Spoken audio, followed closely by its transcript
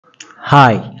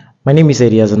Hi, my name is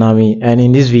Eddie Azanami, and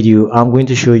in this video I'm going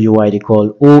to show you why they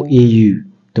call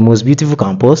OAU the most beautiful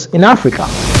campus in Africa.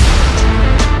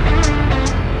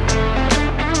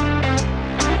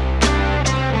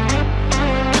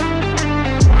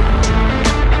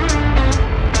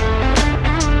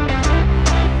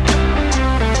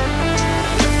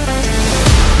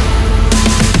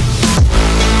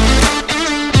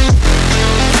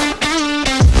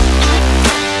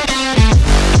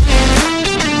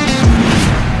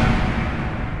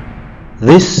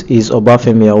 This is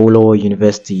Obafemi Awolowo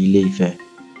University, Ile-Ife,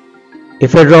 a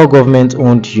federal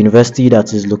government-owned university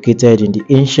that is located in the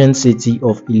ancient city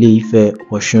of Ile-Ife,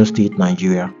 Osun State,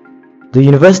 Nigeria. The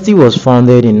university was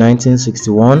founded in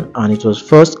 1961 and it was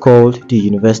first called the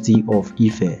University of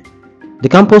Ife. The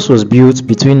campus was built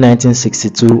between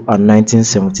 1962 and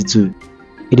 1972.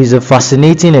 It is a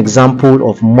fascinating example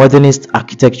of modernist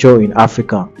architecture in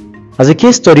Africa. As a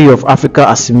case study of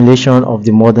Africa's assimilation of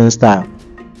the modern style,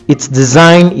 its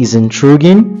design is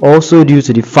intriguing also due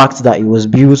to the fact that it was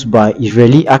built by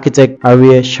Israeli architect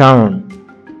Ariel Sharon.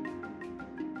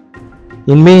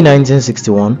 In May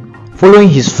 1961, following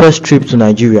his first trip to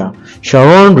Nigeria,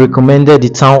 Sharon recommended the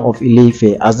town of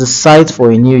Ile-Ife as the site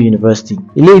for a new university.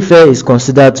 Ile-Ife is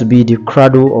considered to be the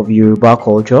cradle of Yoruba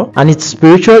culture, and its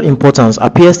spiritual importance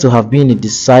appears to have been a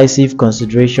decisive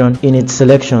consideration in its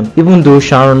selection, even though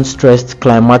Sharon stressed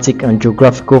climatic and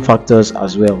geographical factors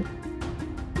as well.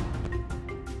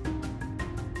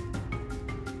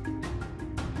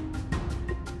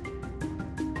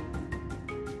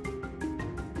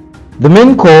 The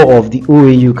main core of the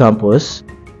OAU campus,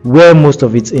 where most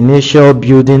of its initial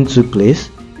building took place,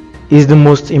 is the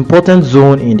most important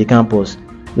zone in the campus.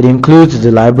 It includes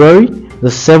the library,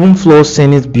 the 7th-floor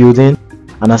Senate building,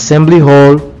 an assembly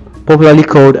hall, popularly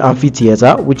called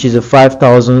amphitheater, which is a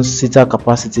 5,000-seater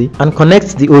capacity, and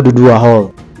connects the Oduduwa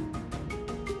Hall.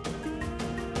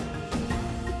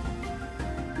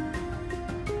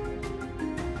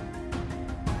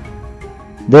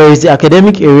 There is the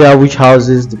academic area which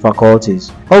houses the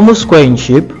faculties. Almost square in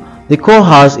shape, the core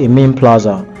has a main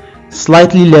plaza,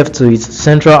 slightly left to its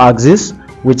central axis,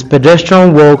 with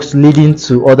pedestrian walks leading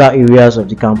to other areas of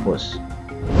the campus.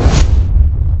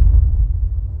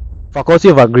 Faculty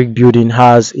of Agric building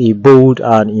has a bold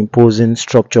and imposing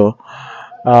structure,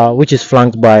 which is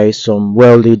flanked by some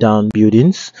well laid down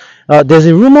buildings. There's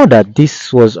a rumor that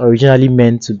this was originally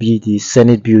meant to be the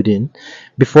Senate building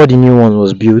before the new one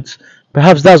was built.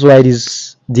 Perhaps that's why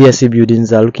these DSA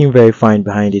buildings are looking very fine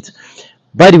behind it.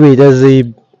 By the way, there's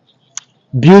a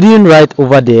building right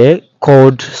over there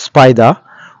called Spider,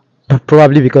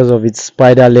 probably because of its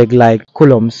spider leg-like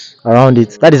columns around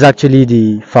it. That is actually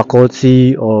the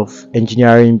Faculty of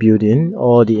Engineering building.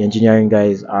 All the engineering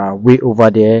guys are way over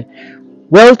there,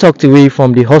 well tucked away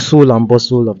from the hustle and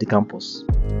bustle of the campus.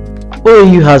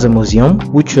 OAU has a museum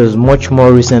which was much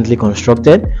more recently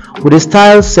constructed, with a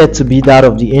style said to be that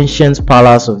of the ancient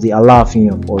palace of the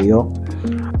Ile-Ife of Oyo.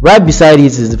 Right beside it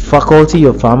is the Faculty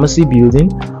of Pharmacy building,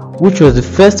 which was the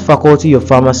first faculty of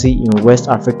pharmacy in West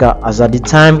Africa as at the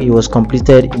time it was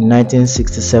completed in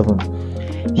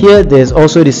 1967. Here there is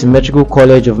also the Symmetrical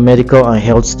College of Medical and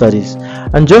Health Studies,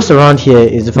 and just around here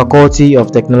is the Faculty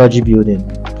of Technology building.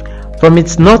 From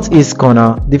its northeast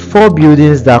corner, the 4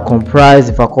 buildings that comprise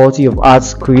the Faculty of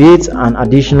Arts create an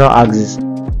additional axis.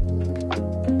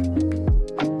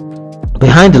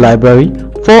 Behind the library,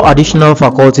 4 additional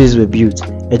faculties were built: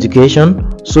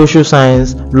 Education, Social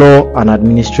Science, Law, and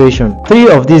Administration.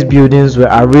 3 of these buildings were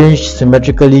arranged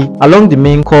symmetrically along the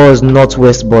main core's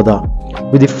northwest border,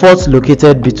 with the 4th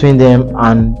located between them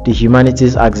and the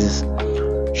Humanities axis.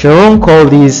 Sharon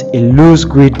called this a loose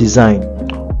grid design,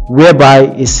 whereby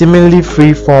a seemingly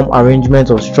free-form arrangement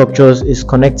of structures is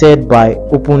connected by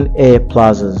open-air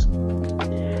plazas.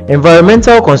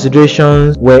 Environmental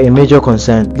considerations were a major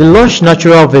concern. The lush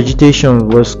natural vegetation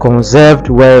was conserved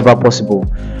wherever possible,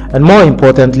 and more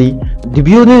importantly, the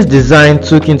building's design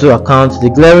took into account the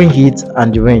glaring heat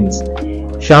and the rains.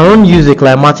 Sharon used a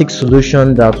climatic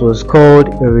solution that was called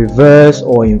a reverse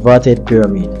or inverted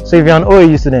pyramid. So if you're an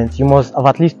OAU student, you must have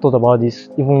at least thought about this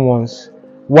even once.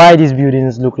 Why these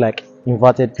buildings look like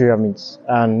inverted pyramids,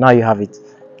 and now you have it.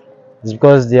 It's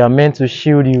because they are meant to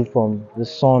shield you from the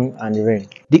sun and the rain.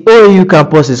 The OAU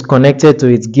campus is connected to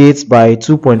its gates by a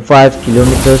 2.5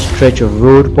 kilometer stretch of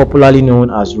road popularly known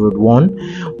as Road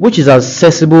 1, which is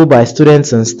accessible by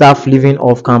students and staff living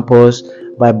off campus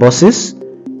by buses,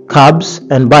 cabs,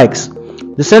 and bikes.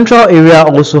 The central area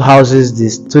also houses the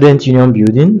Student Union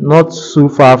building, not so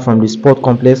far from the sport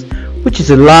complex, which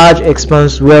is a large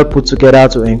expanse well put together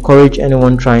to encourage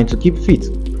anyone trying to keep fit.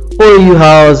 OAU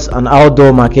has an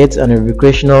outdoor market and a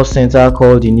recreational center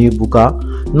called the New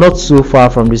Buka, not so far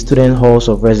from the student halls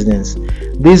of residence.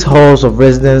 These halls of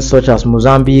residence, such as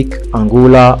Mozambique,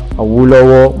 Angola,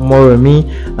 Awolowo, Moremi,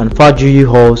 and Fajuyi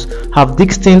halls, have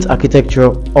distinct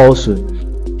architecture also.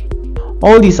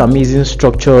 All these amazing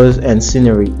structures and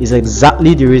scenery is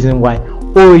exactly the reason why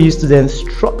OAU students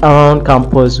strut around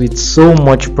campus with so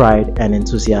much pride and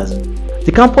enthusiasm.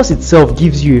 The campus itself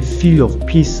gives you a feel of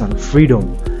peace and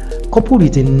freedom, coupled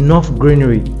with enough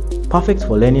greenery, perfect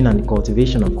for learning and the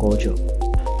cultivation of culture.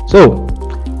 So,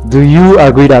 do you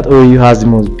agree that OAU has the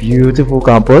most beautiful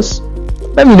campus?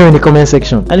 Let me know in the comment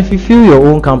section. And if you feel your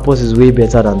own campus is way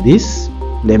better than this,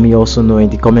 let me also know in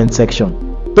the comment section.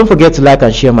 Don't forget to like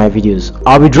and share my videos.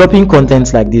 I'll be dropping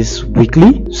content like this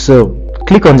weekly, so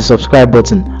click on the subscribe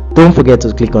button. Don't forget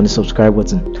to click on the subscribe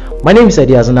button. My name is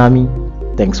Eddie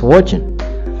Azunami. Thanks for watching.